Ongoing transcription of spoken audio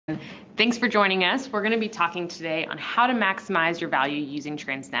Thanks for joining us. We're going to be talking today on how to maximize your value using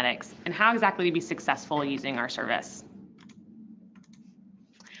Transnetyx and how exactly to be successful using our service.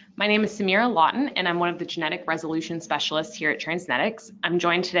 My name is Samira Lawton, and I'm one of the genetic resolution specialists here at Transnetyx. I'm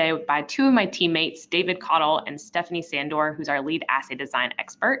joined today by two of my teammates, David Cottle and Stephanie Sandor, who's our lead assay design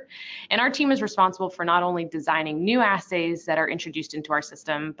expert. And our team is responsible for not only designing new assays that are introduced into our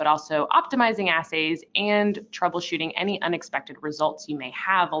system, but also optimizing assays and troubleshooting any unexpected results you may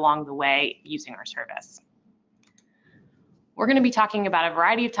have along the way using our service. We're going to be talking about a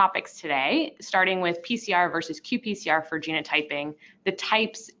variety of topics today, starting with PCR versus qPCR for genotyping, the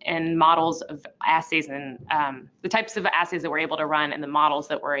types and models of assays and the types of assays that we're able to run and the models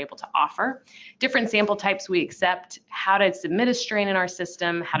that we're able to offer, different sample types we accept, how to submit a strain in our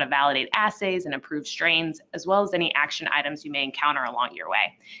system, how to validate assays and approve strains, as well as any action items you may encounter along your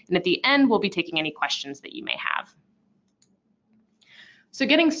way. And at the end, we'll be taking any questions that you may have. So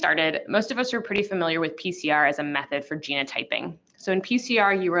getting started, most of us are pretty familiar with PCR as a method for genotyping. So in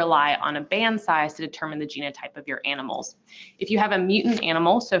PCR, you rely on a band size to determine the genotype of your animals. If you have a mutant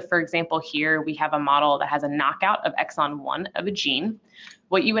animal, so for example here, we have a model that has a knockout of exon 1 of a gene,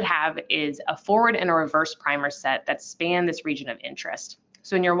 what you would have is a forward and a reverse primer set that span this region of interest.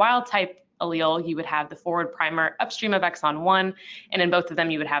 So in your wild type allele, you would have the forward primer upstream of exon 1, and in both of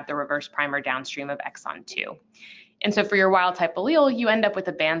them, you would have the reverse primer downstream of exon 2. And so for your wild type allele, you end up with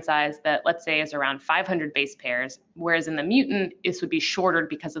a band size that, let's say, is around 500 base pairs, whereas in the mutant, this would be shorter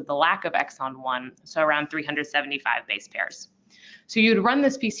because of the lack of exon 1, so around 375 base pairs. So you'd run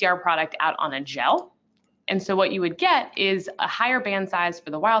this PCR product out on a gel, and so what you would get is a higher band size for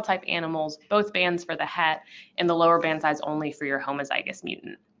the wild type animals, both bands for the het, and the lower band size only for your homozygous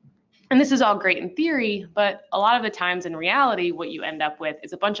mutant. And this is all great in theory, but a lot of the times in reality, what you end up with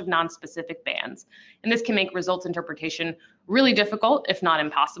is a bunch of non-specific bands. And this can make results interpretation really difficult, if not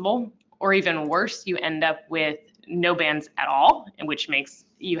impossible, or even worse, you end up with no bands at all, and which makes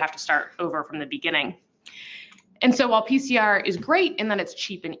you have to start over from the beginning. And so while PCR is great in that it's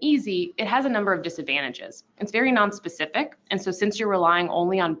cheap and easy, it has a number of disadvantages. It's very non-specific, and so since you're relying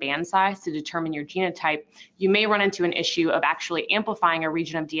only on band size to determine your genotype, you may run into an issue of actually amplifying a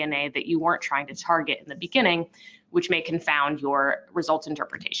region of DNA that you weren't trying to target in the beginning, which may confound your results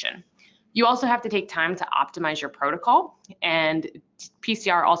interpretation. You also have to take time to optimize your protocol, and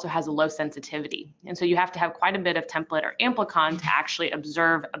PCR also has a low sensitivity, and so you have to have quite a bit of template or amplicon to actually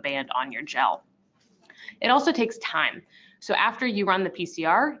observe a band on your gel. It also takes time. So after you run the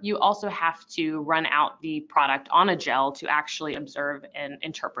PCR, you also have to run out the product on a gel to actually observe and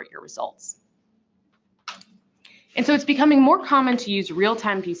interpret your results. And so it's becoming more common to use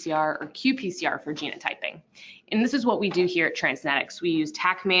real-time PCR or qPCR for genotyping. And this is what we do here at Transnetyx. We use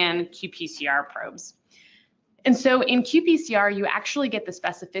TaqMan qPCR probes. And so in qPCR, you actually get the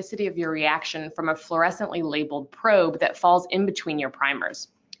specificity of your reaction from a fluorescently labeled probe that falls in between your primers.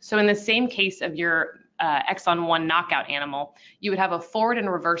 So in the same case of your exon 1 knockout animal, you would have a forward and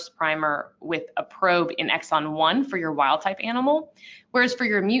reverse primer with a probe in exon 1 for your wild type animal, whereas for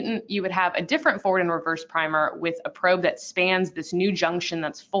your mutant, you would have a different forward and reverse primer with a probe that spans this new junction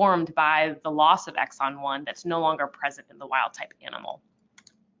that's formed by the loss of exon 1 that's no longer present in the wild type animal.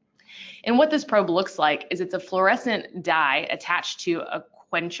 And what this probe looks like is it's a fluorescent dye attached to a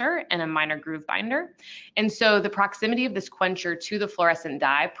quencher and a minor groove binder. And so the proximity of this quencher to the fluorescent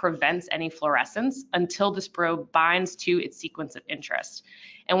dye prevents any fluorescence until this probe binds to its sequence of interest.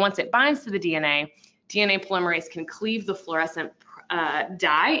 And once it binds to the DNA polymerase can cleave the fluorescent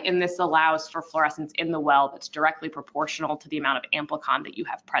dye, and this allows for fluorescence in the well that's directly proportional to the amount of amplicon that you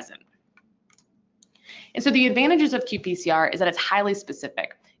have present. And so the advantages of qPCR is that it's highly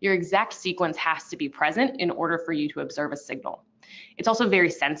specific. Your exact sequence has to be present in order for you to observe a signal. It's also very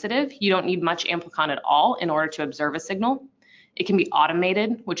sensitive. You don't need much amplicon at all in order to observe a signal. It can be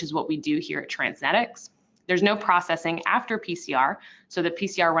automated, which is what we do here at Transnetyx. There's no processing after PCR, so the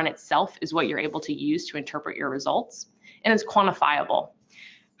PCR run itself is what you're able to use to interpret your results, and it's quantifiable.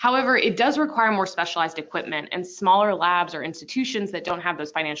 However, it does require more specialized equipment, and smaller labs or institutions that don't have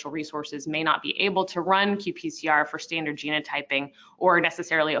those financial resources may not be able to run qPCR for standard genotyping or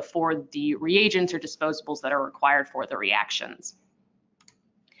necessarily afford the reagents or disposables that are required for the reactions.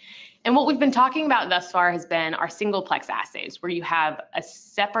 And what we've been talking about thus far has been our singleplex assays, where you have a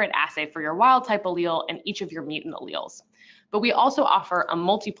separate assay for your wild type allele and each of your mutant alleles. But we also offer a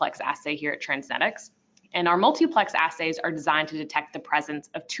multiplex assay here at Transnetyx. And our multiplex assays are designed to detect the presence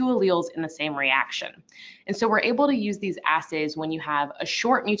of two alleles in the same reaction. And so we're able to use these assays when you have a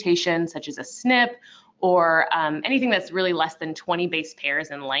short mutation, such as a SNP, or anything that's really less than 20 base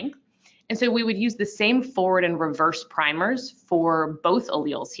pairs in length. And so we would use the same forward and reverse primers for both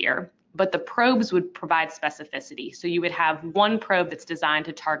alleles here, but the probes would provide specificity. So you would have one probe that's designed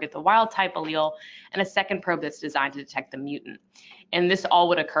to target the wild type allele and a second probe that's designed to detect the mutant. And this all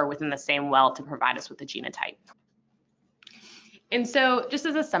would occur within the same well to provide us with the genotype. And so just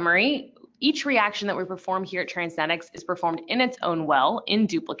as a summary, each reaction that we perform here at Transnetyx is performed in its own well in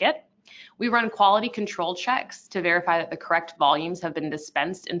duplicate. We run quality control checks to verify that the correct volumes have been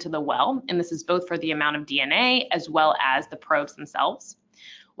dispensed into the well, and this is both for the amount of DNA as well as the probes themselves.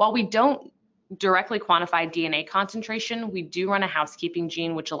 While we don't directly quantify DNA concentration, we do run a housekeeping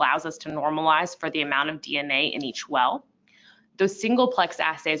gene which allows us to normalize for the amount of DNA in each well. Those singleplex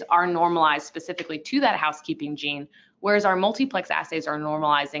assays are normalized specifically to that housekeeping gene, whereas our multiplex assays are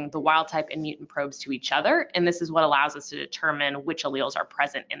normalizing the wild type and mutant probes to each other, and this is what allows us to determine which alleles are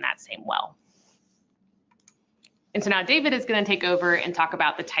present in that same well. And so now David is going to take over and talk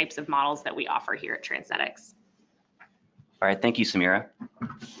about the types of models that we offer here at Transnetyx. All right, thank you, Samira.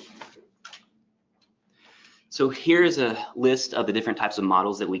 So here's a list of the different types of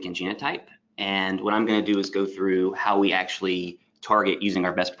models that we can genotype. And what I'm going to do is go through how we actually target using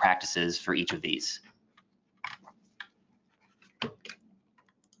our best practices for each of these.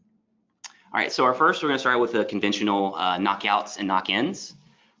 All right, so we're going to start with the conventional knockouts and knock-ins.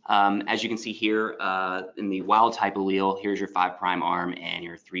 As you can see here in the wild type allele, here's your 5' arm and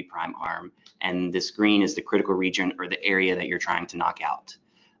your 3' arm. And this green is the critical region or the area that you're trying to knock out.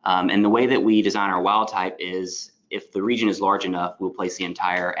 And the way that we design our wild type is if the region is large enough, we'll place the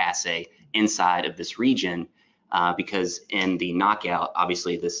entire assay inside of this region because in the knockout,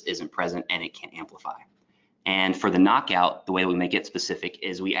 obviously this isn't present and it can't amplify. And for the knockout, the way we make it specific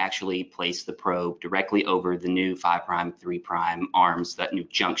is we actually place the probe directly over the new 5', 3' arms, that new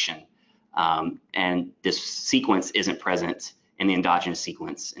junction. And this sequence isn't present in the endogenous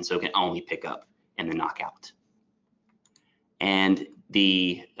sequence, and so it can only pick up in the knockout. And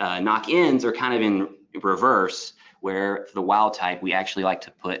the knock-ins are kind of in reverse, where for the wild type, we actually like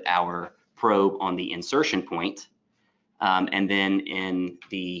to put our probe on the insertion point. And then in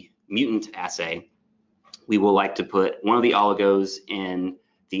the mutant assay, we will like to put one of the oligos in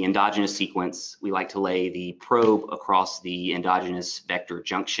the endogenous sequence. We like to lay the probe across the endogenous vector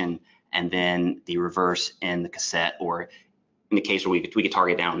junction and then the reverse in the cassette, or in the case where we could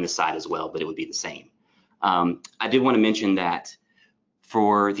target down on this side as well, but it would be the same. I did want to mention that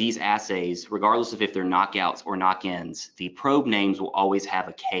for these assays, regardless of if they're knockouts or knock-ins, the probe names will always have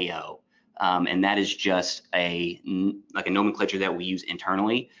a KO. And that is just like a nomenclature that we use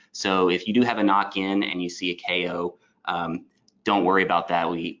internally. So if you do have a knock-in and you see a KO, don't worry about that.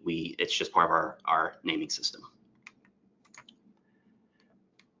 It's just part of our naming system.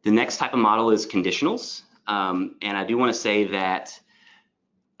 The next type of model is conditionals. And I do want to say that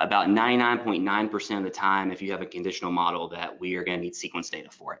about 99.9% of the time, if you have a conditional model, that we are going to need sequence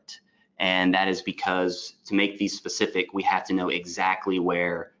data for it. And that is because to make these specific, we have to know exactly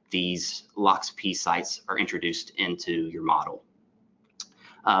where these LOXP sites are introduced into your model.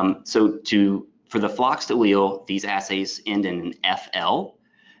 For the floxed allele, these assays end in an FL.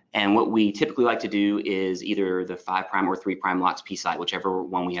 And what we typically like to do is either the 5' or 3' LOXP site, whichever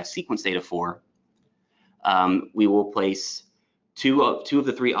one we have sequence data for. We will place two of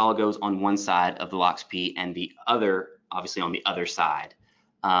the 3 oligos on one side of the LOXP and the other, obviously, on the other side.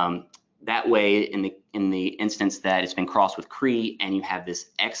 That way, in the instance that it's been crossed with Cree and you have this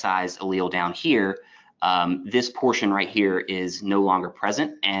excised allele down here, this portion right here is no longer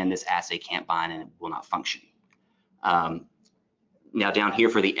present and this assay can't bind and it will not function. Now down here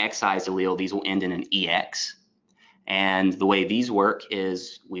for the excised allele, these will end in an EX. And the way these work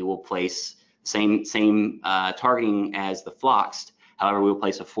is we will place same targeting as the floxed. However, we will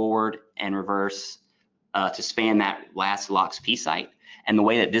place a forward and reverse to span that last LOXP site. And the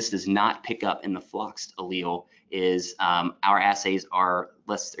way that this does not pick up in the floxed allele is our assays are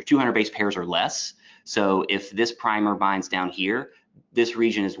 200 base pairs or less. So if this primer binds down here, this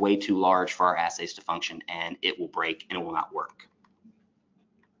region is way too large for our assays to function and it will break and it will not work.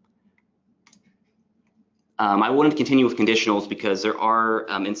 I wanted to continue with conditionals because there are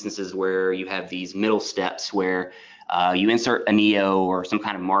instances where you have these middle steps where you insert a neo or some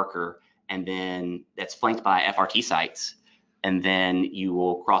kind of marker and then that's flanked by FRT sites. And then you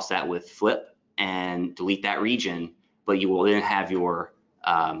will cross that with flip and delete that region, but you will then have your,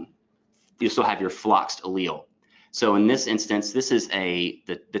 you still have your floxed allele. So in this instance, this is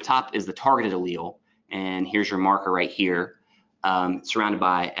the top is the targeted allele, and here's your marker right here, surrounded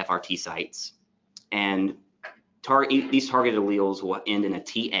by FRT sites. And these targeted alleles will end in a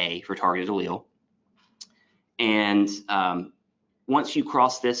TA for targeted allele. And once you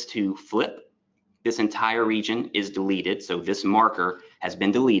cross this to flip, this entire region is deleted. So this marker has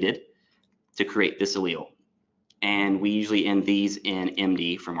been deleted to create this allele. And we usually end these in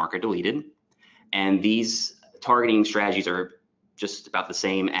MD for marker deleted. And these targeting strategies are just about the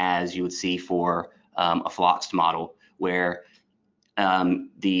same as you would see for a floxed model, where as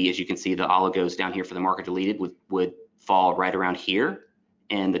you can see, the oligos down here for the marker deleted would fall right around here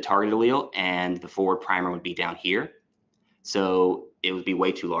in the target allele, and the forward primer would be down here. So it would be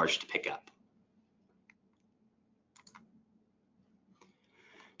way too large to pick up.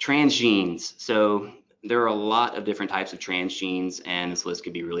 Transgenes. So there are a lot of different types of transgenes, and this list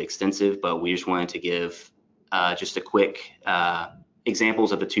could be really extensive, but we just wanted to give just a quick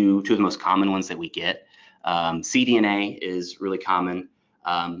examples of the two of the most common ones that we get. cDNA is really common.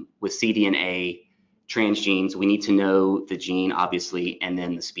 With cDNA transgenes, we need to know the gene, obviously, and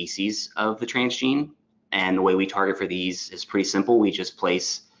then the species of the transgene. And the way we target for these is pretty simple. We just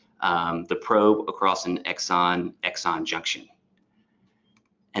place the probe across an exon-exon junction.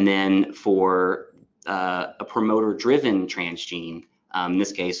 And then for a promoter-driven transgene, in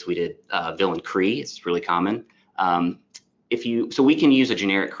this case, we did villain-Cree. It's really common. So we can use a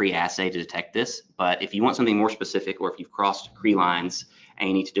generic Cree assay to detect this, but if you want something more specific, or if you've crossed Cree lines and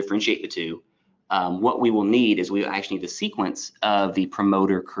you need to differentiate the two, what we will need is we actually need the sequence of the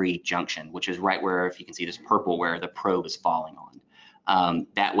promoter-Cree junction, which is right where, if you can see this purple, where the probe is falling on.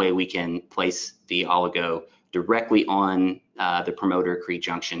 That way we can place the oligo directly on the promoter-Cree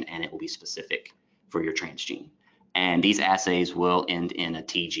junction, and it will be specific for your transgene. And these assays will end in a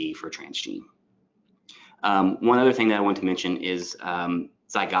TG for transgene. One other thing that I want to mention is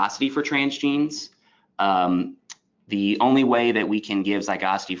zygosity for transgenes. The only way that we can give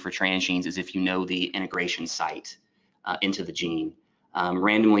zygosity for transgenes is if you know the integration site into the gene.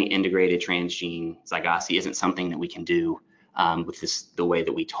 Randomly integrated transgene zygosity isn't something that we can do with the way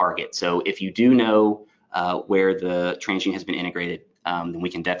that we target. So if you do know where the transgene has been integrated, then we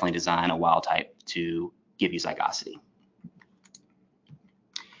can definitely design a wild type to give you zygosity.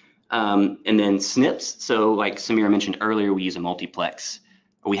 And then SNPs. So like Samira mentioned earlier, we use a multiplex,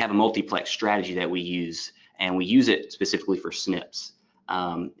 or we have a multiplex strategy that we use, and we use it specifically for SNPs.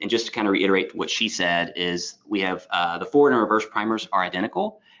 And just to kind of reiterate what she said is we have the forward and reverse primers are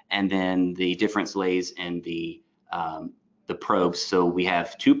identical, and then the difference lays in the probes. So we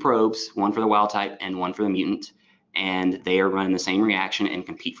have two probes, one for the wild type and one for the mutant, and they are running the same reaction and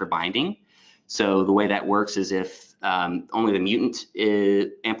compete for binding. So the way that works is if only the mutant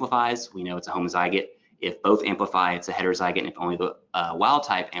amplifies, we know it's a homozygote. If both amplify, it's a heterozygote. And if only the wild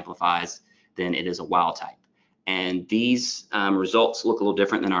type amplifies, then it is a wild type. And these results look a little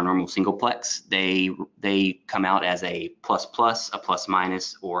different than our normal singleplex. They come out as a plus plus, a plus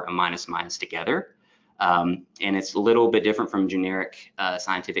minus, or a minus minus together. And it's a little bit different from generic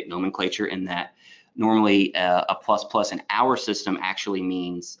scientific nomenclature in that normally a plus plus in our system actually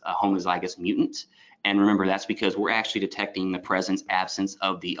means a homozygous mutant. And remember, that's because we're actually detecting the presence absence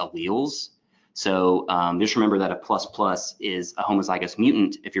of the alleles. So just remember that a plus plus is a homozygous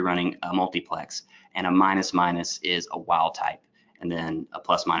mutant if you're running a multiplex, and a minus minus is a wild type, and then a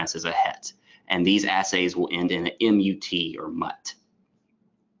plus minus is a het. And these assays will end in an MUT or MUT.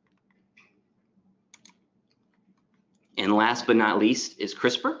 And last but not least is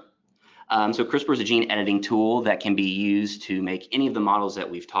CRISPR. So CRISPR is a gene editing tool that can be used to make any of the models that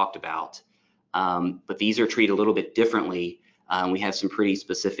we've talked about. But these are treated a little bit differently. We have some pretty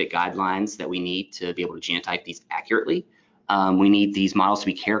specific guidelines that we need to be able to genotype these accurately. We need these models to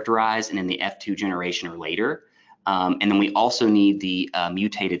be characterized and in the F2 generation or later. And then we also need the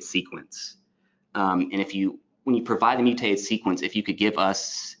mutated sequence. And when you provide the mutated sequence, if you could give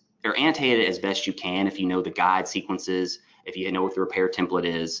us, or annotate it as best you can, if you know the guide sequences, if you know what the repair template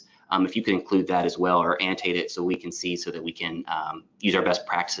is, if you could include that as well, or annotate it so we can see, so that we can use our best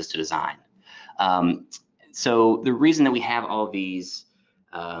practices to design. So the reason that we have all of these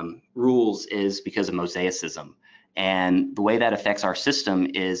rules is because of mosaicism. And the way that affects our system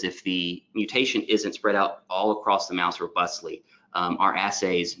is if the mutation isn't spread out all across the mouse robustly, our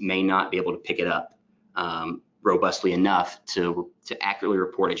assays may not be able to pick it up robustly enough to accurately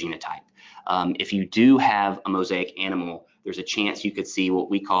report a genotype. If you do have a mosaic animal, there's a chance you could see what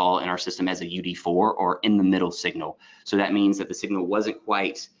we call in our system as a UD4, or in the middle signal. So that means that the signal wasn't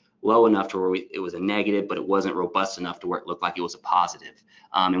quite low enough to where it was a negative, but it wasn't robust enough to where it looked like it was a positive.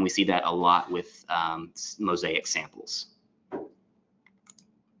 And we see that a lot with mosaic samples.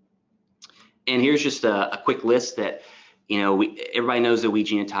 And here's just a quick list that, everybody knows that we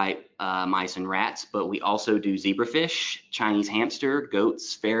genotype mice and rats, but we also do zebrafish, Chinese hamster,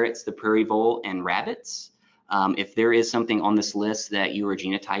 goats, ferrets, the prairie vole, and rabbits. If there is something on this list that you are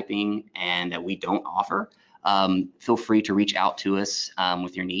genotyping and that we don't offer, feel free to reach out to us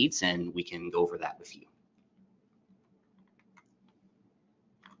with your needs, and we can go over that with you.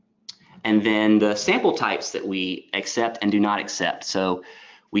 And then the sample types that we accept and do not accept. So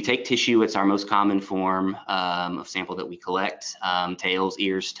we take tissue. It's our most common form of sample that we collect. Tails,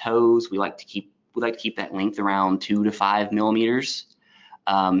 ears, toes. We like to keep that length around 2 to 5 millimeters.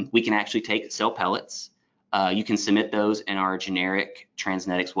 We can actually take cell pellets. You can submit those in our generic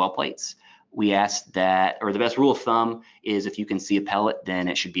Transnetyx well plates. We ask that, or the best rule of thumb is if you can see a pellet, then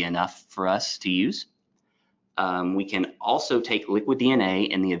it should be enough for us to use. We can also take liquid DNA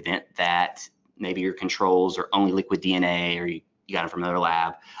in the event that maybe your controls are only liquid DNA or you got it from another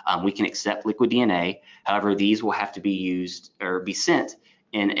lab. We can accept liquid DNA. However, these will have to be used or be sent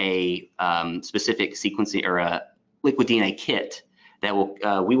in a specific sequencing or a liquid DNA kit that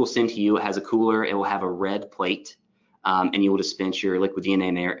we will send to you. It has a cooler. It will have a red plate, and you will dispense your liquid DNA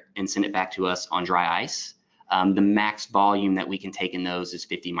in there and send it back to us on dry ice. The max volume that we can take in those is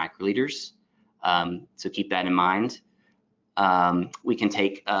 50 microliters. So keep that in mind. We can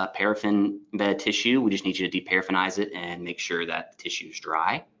take paraffin-bed tissue. We just need you to deparaffinize it and make sure that the tissue is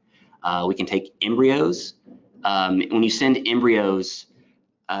dry. We can take embryos. When you send embryos,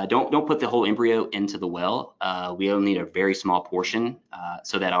 don't put the whole embryo into the well. We only need a very small portion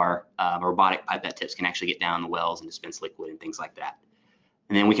so that our robotic pipette tips can actually get down the wells and dispense liquid and things like that.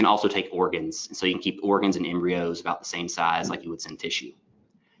 And then we can also take organs. So you can keep organs and embryos about the same size like you would send tissue.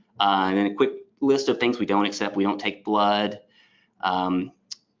 And then a quick list of things we don't accept. We don't take blood.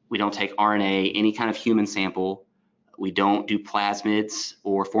 We don't take RNA, any kind of human sample. We don't do plasmids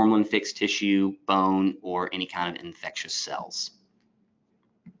or formalin-fixed tissue, bone, or any kind of infectious cells.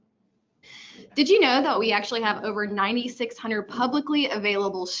 Did you know that we actually have over 9,600 publicly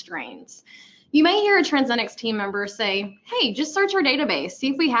available strains? You may hear a Transnetyx team member say, hey, just search our database, see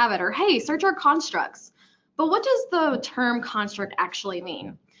if we have it, or hey, search our constructs. But what does the term construct actually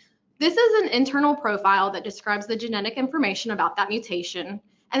mean? This is an internal profile that describes the genetic information about that mutation,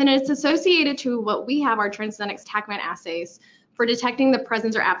 and then it's associated to what we have our Transnetyx TaqMan assays for detecting the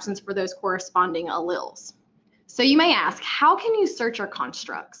presence or absence for those corresponding alleles. So you may ask, how can you search our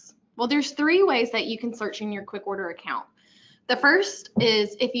constructs? Well, there's 3 ways that you can search in your quick order account. The first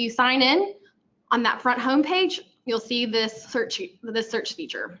is if you sign in on that front homepage, you'll see this search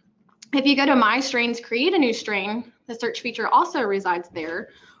feature. If you go to My Strains, Create a New Strain, the search feature also resides there.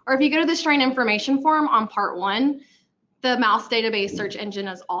 Or if you go to the strain information form on part 1, the mouse database search engine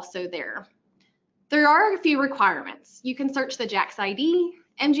is also there. There are a few requirements. You can search the JAX ID,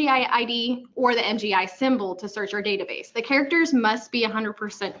 MGI ID, or the MGI symbol to search our database. The characters must be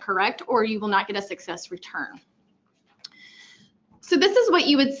 100% correct or you will not get a success return. So this is what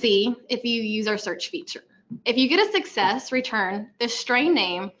you would see if you use our search feature. If you get a success return, the strain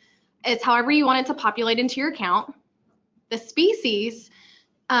name is however you want it to populate into your account. The species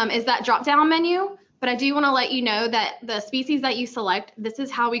is that drop-down menu, but I do want to let you know that the species that you select, this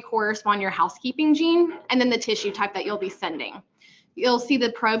is how we correspond your housekeeping gene, and then the tissue type that you'll be sending. You'll see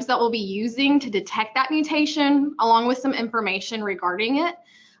the probes that we'll be using to detect that mutation, along with some information regarding it,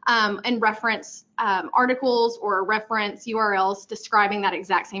 and reference articles or reference URLs describing that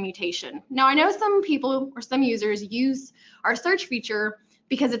exact same mutation. Now, I know some people or some users use our search feature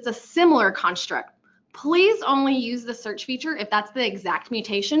because it's a similar construct. Please only use the search feature if that's the exact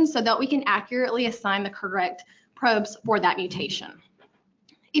mutation so that we can accurately assign the correct probes for that mutation.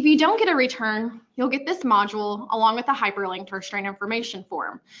 If you don't get a return, you'll get this module along with a hyperlink to our strain information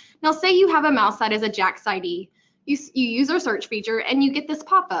form. Now, say you have a mouse that is a JAX ID, you use our search feature and you get this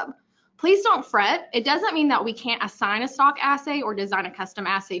pop-up. Please don't fret. It doesn't mean that we can't assign a stock assay or design a custom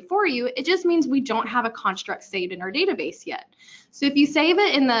assay for you. It just means we don't have a construct saved in our database yet. So if you save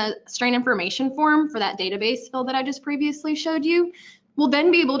it in the strain information form for that database field that I just previously showed you, we'll then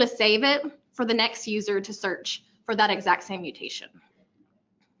be able to save it for the next user to search for that exact same mutation.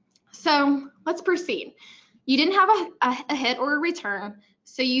 So let's proceed. You didn't have a hit or a return,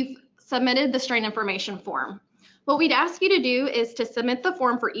 so you've submitted the strain information form. What we'd ask you to do is to submit the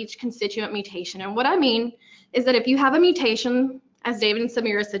form for each constituent mutation. And what I mean is that if you have a mutation, as David and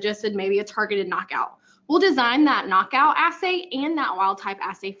Samira suggested, maybe a targeted knockout, we'll design that knockout assay and that wild type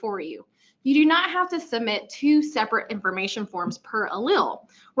assay for you. You do not have to submit 2 separate information forms per allele.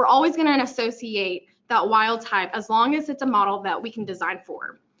 We're always going to associate that wild type as long as it's a model that we can design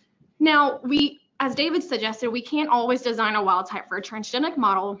for. Now, as David suggested, we can't always design a wild type for a transgenic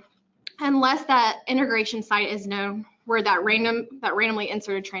model unless that integration site is known where that randomly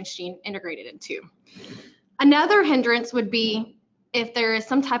inserted transgene integrated into. Another hindrance would be if there is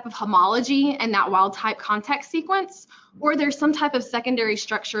some type of homology in that wild type context sequence, or there's some type of secondary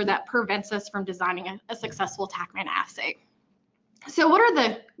structure that prevents us from designing a successful TaqMan assay. So what are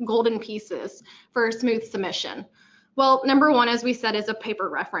the golden pieces for a smooth submission? Well, number one, as we said, is a paper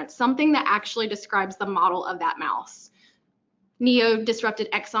reference, something that actually describes the model of that mouse. Neo-disrupted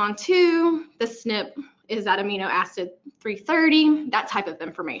exon 2, the SNP is at amino acid 330, that type of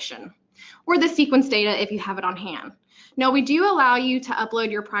information. Or the sequence data if you have it on hand. Now, we do allow you to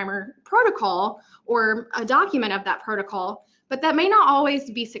upload your primer protocol or a document of that protocol, but that may not always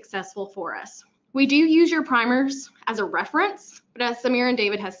be successful for us. We do use your primers as a reference, but as Samir and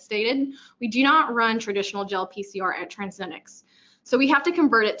David has stated, we do not run traditional gel PCR at Transnetyx. So we have to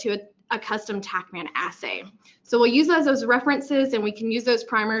convert it to a custom TaqMan assay. So we'll use those as references, and we can use those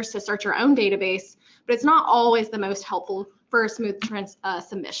primers to search our own database, but it's not always the most helpful for a smooth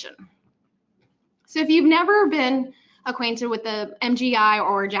submission. So if you've never been acquainted with the MGI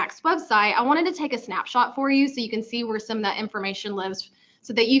or JAX website, I wanted to take a snapshot for you so you can see where some of that information lives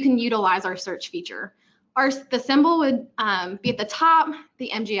so that you can utilize our search feature. The symbol would be at the top,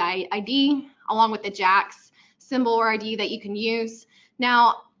 the MGI ID, along with the JAX symbol or ID that you can use.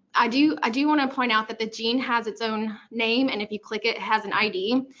 Now, I do want to point out that the gene has its own name, and if you click it, it has an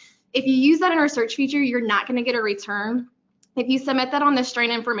ID. If you use that in our search feature, you're not going to get a return. If you submit that on the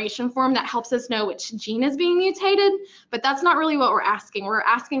strain information form, that helps us know which gene is being mutated, but that's not really what we're asking. We're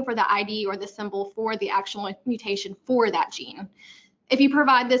asking for the ID or the symbol for the actual mutation for that gene. If you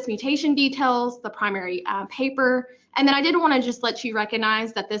provide this mutation details, the primary paper, and then I did want to just let you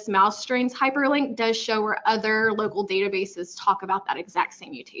recognize that this mouse strains hyperlink does show where other local databases talk about that exact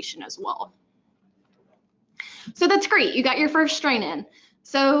same mutation as well. So that's great, you got your first strain in.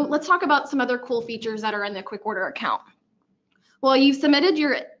 So let's talk about some other cool features that are in the quick order account. Well, you've submitted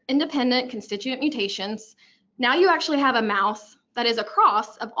your independent constituent mutations. Now you actually have a mouse that is a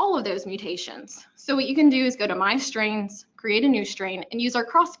cross of all of those mutations. So what you can do is go to My Strains, create a new strain, and use our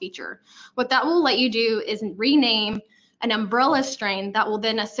cross feature. What that will let you do is rename an umbrella strain that will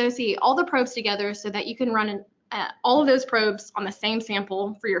then associate all the probes together so that you can run all of those probes on the same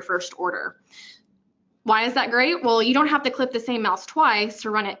sample for your first order. Why is that great? Well, you don't have to clip the same mouse twice to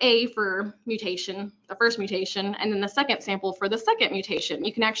run an A for mutation, the first mutation, and then the second sample for the second mutation.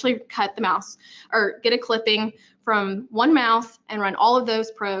 You can actually cut the mouse or get a clipping from one mouse and run all of those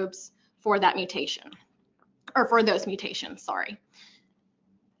probes for that mutation, or for those mutations, sorry.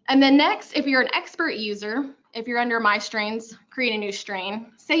 And then next, if you're an expert user, if you're under My Strains, create a new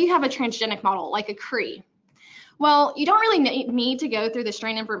strain, say you have a transgenic model like a CRE. Well, you don't really need to go through the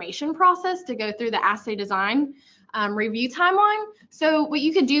strain information process to go through the assay design review timeline. So what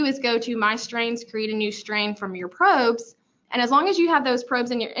you could do is go to My Strains, create a new strain from your probes, and as long as you have those probes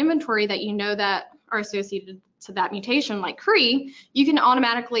in your inventory that you know that are associated to that mutation like CRE, you can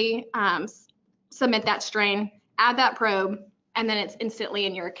automatically submit that strain, add that probe, and then it's instantly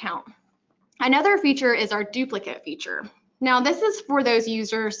in your account. Another feature is our duplicate feature. Now, this is for those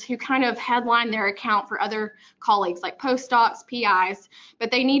users who kind of headline their account for other colleagues like postdocs, PIs,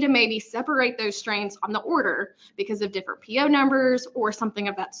 but they need to maybe separate those strains on the order because of different PO numbers or something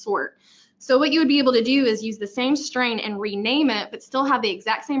of that sort. So what you would be able to do is use the same strain and rename it, but still have the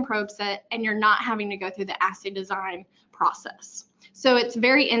exact same probe set, and you're not having to go through the assay design process. So it's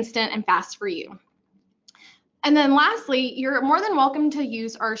very instant and fast for you. And then lastly, you're more than welcome to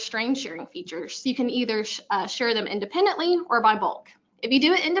use our strain sharing features. You can either share them independently or by bulk. If you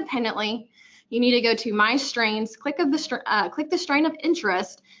do it independently, you need to go to My Strains, click the strain of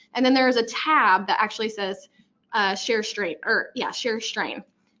interest, and then there's a tab that actually says share strain.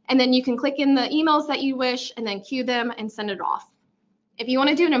 And then you can click in the emails that you wish and then queue them and send it off. If you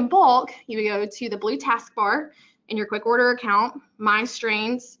want to do it in bulk, you would go to the blue taskbar in your quick order account, My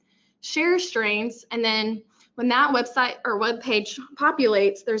Strains, share strains, and then when that website or web page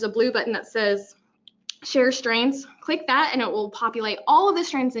populates, there's a blue button that says share strains. Click that and it will populate all of the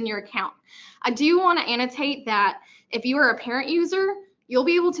strains in your account. I do want to annotate that if you are a parent user, you'll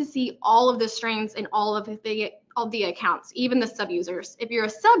be able to see all of the strains in all of the accounts, even the sub-users. If you're a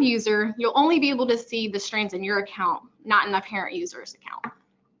sub-user, you'll only be able to see the strains in your account, not in the parent user's account.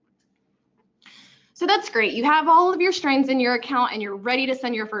 So that's great. You have all of your strains in your account and you're ready to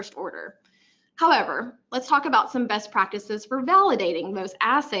send your first order. However, let's talk about some best practices for validating those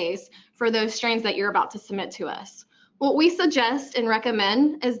assays for those strains that you're about to submit to us. What we suggest and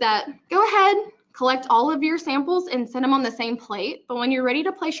recommend is that go ahead, collect all of your samples and send them on the same plate, but when you're ready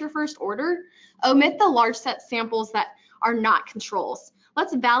to place your first order, omit the large set samples that are not controls.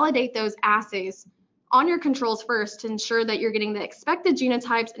 Let's validate those assays on your controls first to ensure that you're getting the expected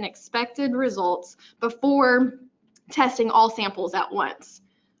genotypes and expected results before testing all samples at once.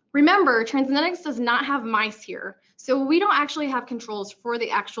 Remember, Transnetyx does not have mice here, so we don't actually have controls for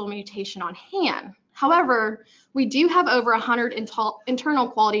the actual mutation on hand. However, we do have over 100 internal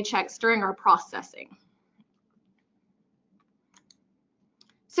quality checks during our processing.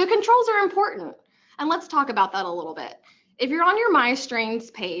 So controls are important, and let's talk about that a little bit. If you're on your My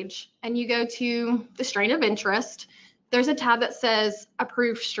Strains page and you go to the strain of interest, there's a tab that says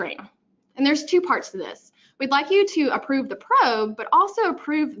Approve Strain. And there's two parts to this. We'd like you to approve the probe, but also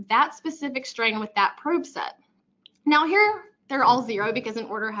approve that specific strain with that probe set. Now here, they're all 0 because an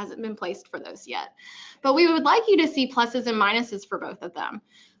order hasn't been placed for those yet. But we would like you to see pluses and minuses for both of them.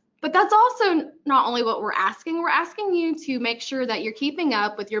 But that's also not only what we're asking you to make sure that you're keeping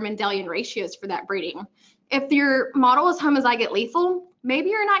up with your Mendelian ratios for that breeding. If your model is homozygote lethal, maybe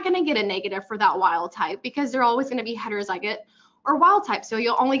you're not going to get a negative for that wild type because they're always going to be heterozygote or wild type, so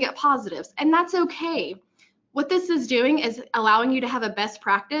you'll only get positives, and that's okay. What this is doing is allowing you to have a best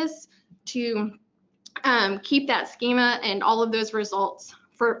practice to keep that schema and all of those results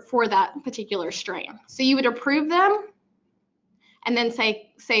for that particular strain. So you would approve them and then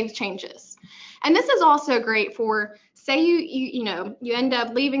say save changes. And this is also great for, say you end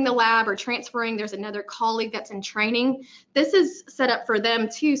up leaving the lab or transferring, there's another colleague that's in training. This is set up for them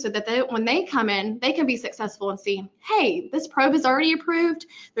too, so that when they come in, they can be successful and see, hey, this probe is already approved,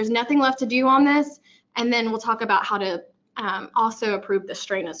 there's nothing left to do on this, and then we'll talk about how to also approve the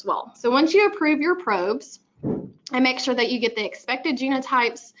strain as well. So once you approve your probes and make sure that you get the expected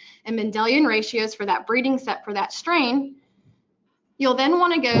genotypes and Mendelian ratios for that breeding set for that strain, you'll then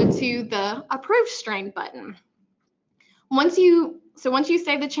want to go to the Approve Strain button. Once you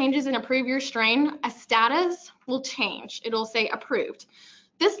save the changes and approve your strain, a status will change. It'll say approved.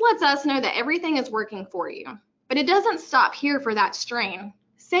 This lets us know that everything is working for you, but it doesn't stop here for that strain.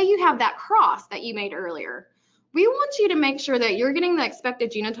 Say you have that cross that you made earlier. We want you to make sure that you're getting the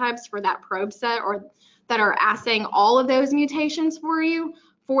expected genotypes for that probe set or that are assaying all of those mutations for you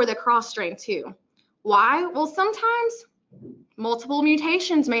for the cross strain too. Why? Well, sometimes multiple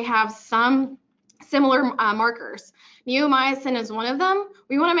mutations may have some similar markers. Neomycin is one of them.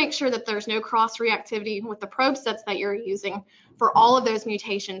 We want to make sure that there's no cross reactivity with the probe sets that you're using for all of those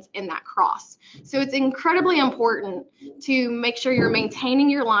mutations in that cross. So it's incredibly important to make sure you're maintaining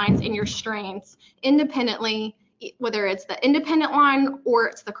your lines and your strains independently, whether it's the independent line or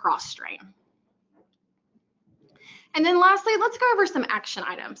it's the cross strain. And then lastly, let's go over some action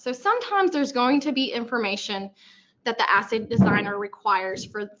items. So sometimes there's going to be information that the assay designer requires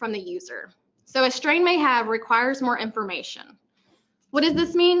from the user. So a strain may have requires more information. What does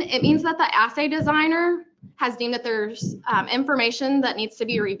this mean? It means that the assay designer has deemed that there's information that needs to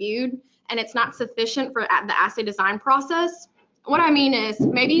be reviewed and it's not sufficient for the assay design process. What I mean is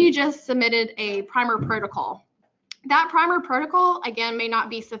maybe you just submitted a primer protocol. That primer protocol, again, may not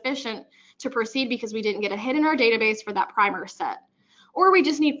be sufficient to proceed because we didn't get a hit in our database for that primer set. Or we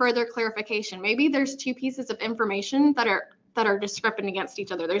just need further clarification. Maybe there's two pieces of information that are discrepant against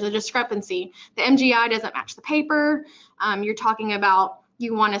each other. There's a discrepancy. The MGI doesn't match the paper. You're talking about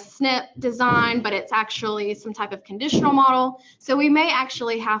you want a SNP design, but it's actually some type of conditional model. So we may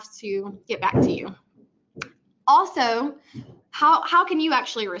actually have to get back to you. Also, how can you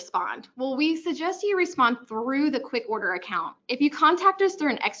actually respond? Well, we suggest you respond through the quick order account. If you contact us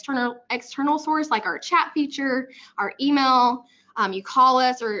through an external source like our chat feature, our email, you call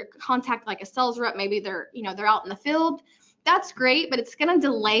us or contact like a sales rep, maybe they're out in the field, that's great, but it's going to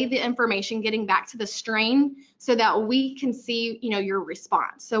delay the information getting back to the strain so that we can see, your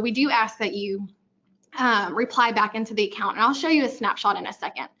response. So we do ask that you reply back into the account, and I'll show you a snapshot in a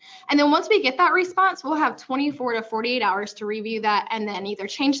second. And then once we get that response, we'll have 24 to 48 hours to review that and then either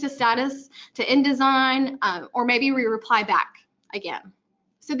change the status to InDesign or maybe we reply back again.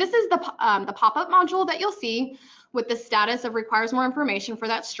 So this is the pop-up module that you'll see with the status of requires more information for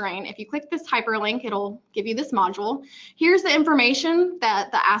that strain. If you click this hyperlink, it'll give you this module. Here's the information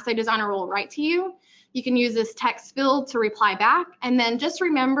that the assay designer will write to you. You can use this text field to reply back. And then just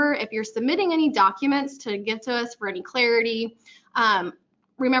remember, if you're submitting any documents to give to us for any clarity,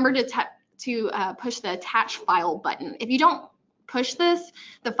 remember to push the attach file button. If you don't push this,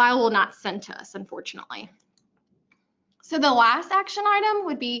 the file will not send to us, unfortunately. So the last action item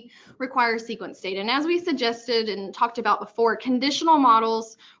would be require sequence data. And as we suggested and talked about before, conditional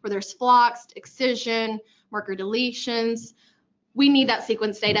models where there's flux, excision, marker deletions, we need that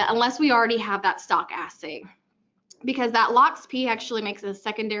sequence data unless we already have that stock assay, because that LOXP actually makes a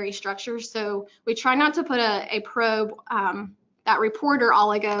secondary structure. So we try not to put a probe that reporter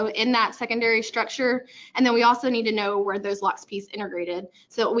oligo in that secondary structure. And then we also need to know where those LOXPs integrated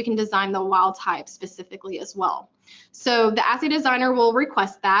so that we can design the wild type specifically as well. So the assay designer will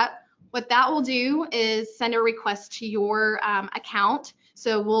request that. What that will do is send a request to your account.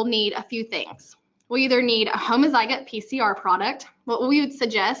 So we'll need a few things. We'll either need a homozygote PCR product. What we would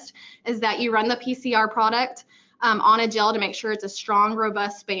suggest is that you run the PCR product on a gel to make sure it's a strong,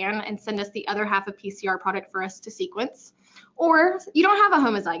 robust span, and send us the other half of PCR product for us to sequence. Or you don't have a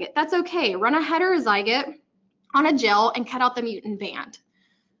homozygote, that's okay. Run a heterozygote on a gel and cut out the mutant band.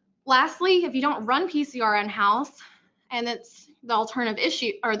 Lastly, if you don't run PCR in-house and it's the alternative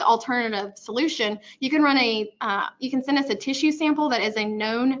issue or the alternative solution, you can run you can send us a tissue sample that is a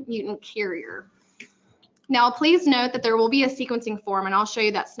known mutant carrier. Now, please note that there will be a sequencing form, and I'll show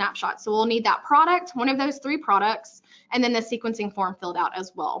you that snapshot. So we'll need that product, one of those 3 products, and then the sequencing form filled out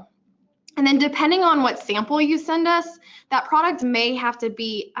as well. And then depending on what sample you send us, that product may have to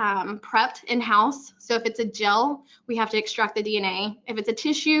be prepped in-house. So if it's a gel, we have to extract the DNA. If it's a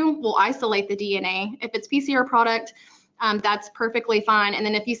tissue, we'll isolate the DNA. If it's PCR product, that's perfectly fine. And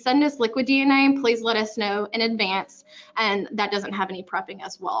then if you send us liquid DNA, please let us know in advance, and that doesn't have any prepping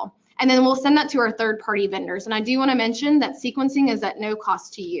as well. And then we'll send that to our third-party vendors. And I do want to mention that sequencing is at no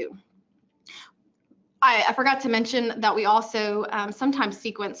cost to you. I forgot to mention that we also sometimes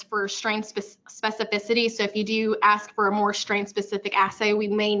sequence for strain specificity. So if you do ask for a more strain-specific assay, we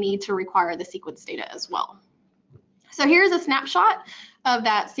may need to require the sequence data as well. So here's a snapshot of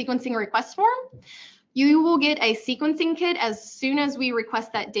that sequencing request form. You will get a sequencing kit as soon as we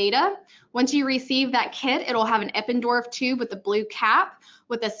request that data. Once you receive that kit, it'll have an Eppendorf tube with a blue cap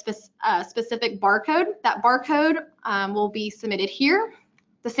with a specific barcode. That barcode will be submitted here.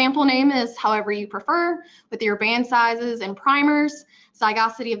 The sample name is however you prefer, with your band sizes and primers,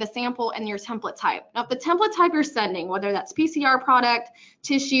 zygosity of the sample, and your template type. Now, if the template type you're sending, whether that's PCR product,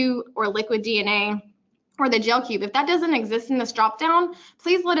 tissue, or liquid DNA, or the gel cube, if that doesn't exist in this dropdown,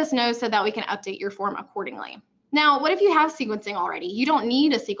 please let us know so that we can update your form accordingly. Now, what if you have sequencing already? You don't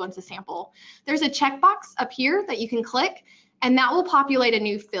need to sequence a sample. There's a checkbox up here that you can click, and that will populate a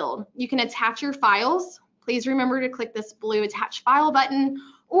new field. You can attach your files. Please remember to click this blue attach file button,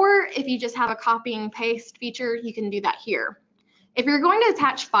 or if you just have a copy and paste feature, you can do that here. If you're going to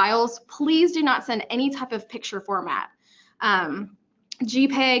attach files, please do not send any type of picture format.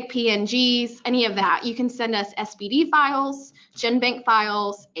 JPEG, PNGs, any of that. You can send us SVD files, GenBank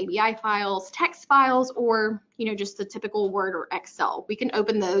files, ABI files, text files, or just the typical Word or Excel. We can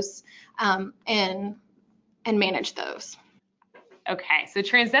open those and manage those. Okay, so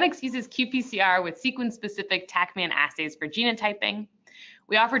Transnetyx uses qPCR with sequence-specific TaqMan assays for genotyping.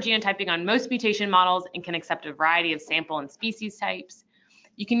 We offer genotyping on most mutation models and can accept a variety of sample and species types.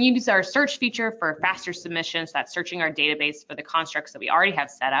 You can use our search feature for faster submissions, so that's searching our database for the constructs that we already have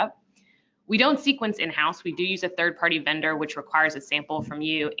set up. We don't sequence in-house. We do use a third-party vendor, which requires a sample from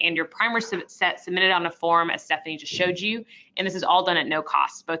you and your primer set submitted on a form, as Stephanie just showed you. And this is all done at no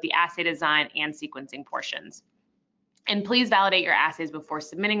cost, both the assay design and sequencing portions. And please validate your assays before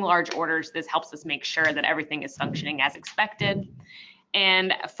submitting large orders. This helps us make sure that everything is functioning as expected.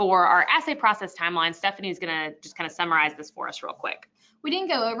 And for our assay process timeline, Stephanie is going to just kind of summarize this for us real quick. We didn't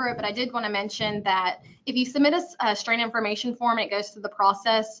go over it, but I did want to mention that if you submit a strain information form and it goes through the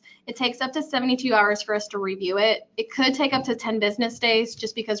process, it takes up to 72 hours for us to review it. It could take up to 10 business days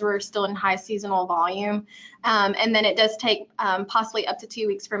just because we're still in high seasonal volume. And then it does take possibly up to 2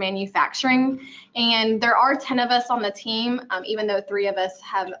 weeks for manufacturing. And there are 10 of us on the team, even though 3 of us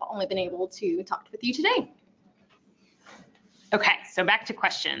have only been able to talk with you today. Okay, so back to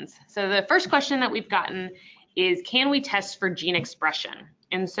questions. So the first question that we've gotten is, can we test for gene expression?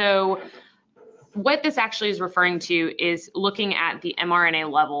 And so what this actually is referring to is looking at the mRNA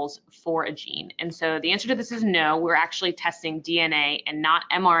levels for a gene. And so the answer to this is no. We're actually testing DNA and not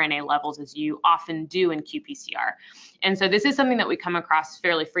mRNA levels, as you often do in qPCR. And so this is something that we come across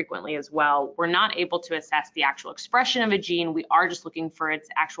fairly frequently as well. We're not able to assess the actual expression of a gene. We are just looking for its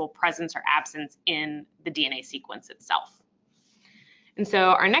actual presence or absence in the DNA sequence itself. And so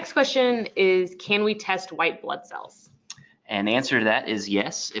our next question is, can we test white blood cells? And the answer to that is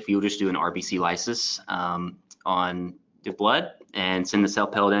yes, if you'll just do an RBC lysis on the blood and send the cell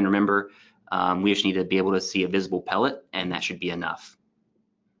pellet in. Remember, we just need to be able to see a visible pellet, and that should be enough.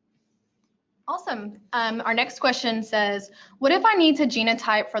 Awesome. Our next question says, what if I need to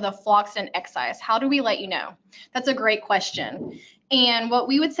genotype for the Floxed excise? How do we let you know? That's a great question. And what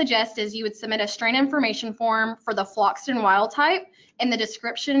we would suggest is you would submit a strain information form for the Floxed wild type. In the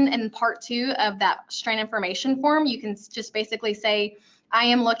description in part 2 of that strain information form, you can just basically say, I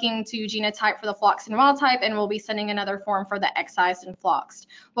am looking to genotype for the floxed and wild type, and we'll be sending another form for the excised and floxed.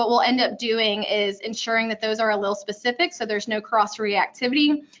 What we'll end up doing is ensuring that those are allele specific, so there's no cross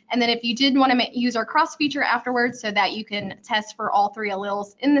reactivity. And then if you did want to use our cross feature afterwards so that you can test for all 3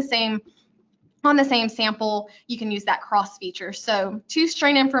 alleles on the same sample, you can use that cross feature. So 2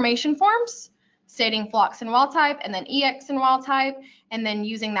 strain information forms stating flox and wild type, and then EX and wild type, and then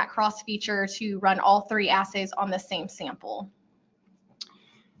using that cross feature to run all 3 assays on the same sample.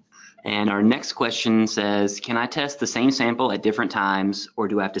 And our next question says, can I test the same sample at different times, or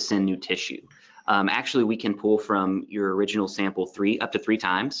do I have to send new tissue? Actually, we can pull from your original sample up to 3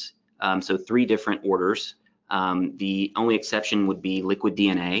 times, so 3 different orders. The only exception would be liquid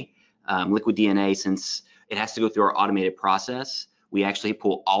DNA. Liquid DNA, since it has to go through our automated process, we actually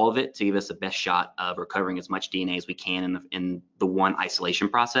pull all of it to give us the best shot of recovering as much DNA as we can in the one isolation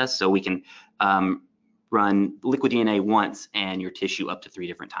process. So we can run liquid DNA once and your tissue up to 3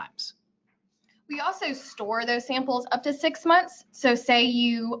 different times. We also store those samples up to 6 months. So say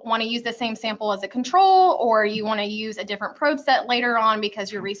you want to use the same sample as a control, or you want to use a different probe set later on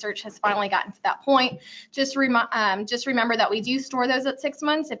because your research has finally gotten to that point. Just remember that we do store those at 6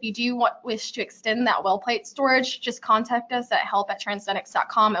 months. If you do wish to extend that well plate storage, just contact us at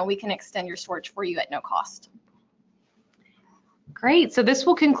help@transnetyx.com and we can extend your storage for you at no cost. Great, so this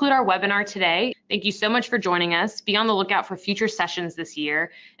will conclude our webinar today. Thank you so much for joining us. Be on the lookout for future sessions this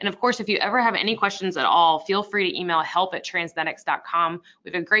year. And of course, if you ever have any questions at all, feel free to email help@transnetyx.com.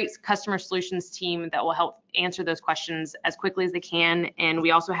 We have a great customer solutions team that will help answer those questions as quickly as they can. And we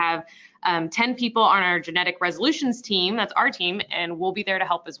also have 10 people on our genetic resolutions team, that's our team, and we'll be there to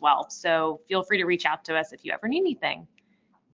help as well. So feel free to reach out to us if you ever need anything.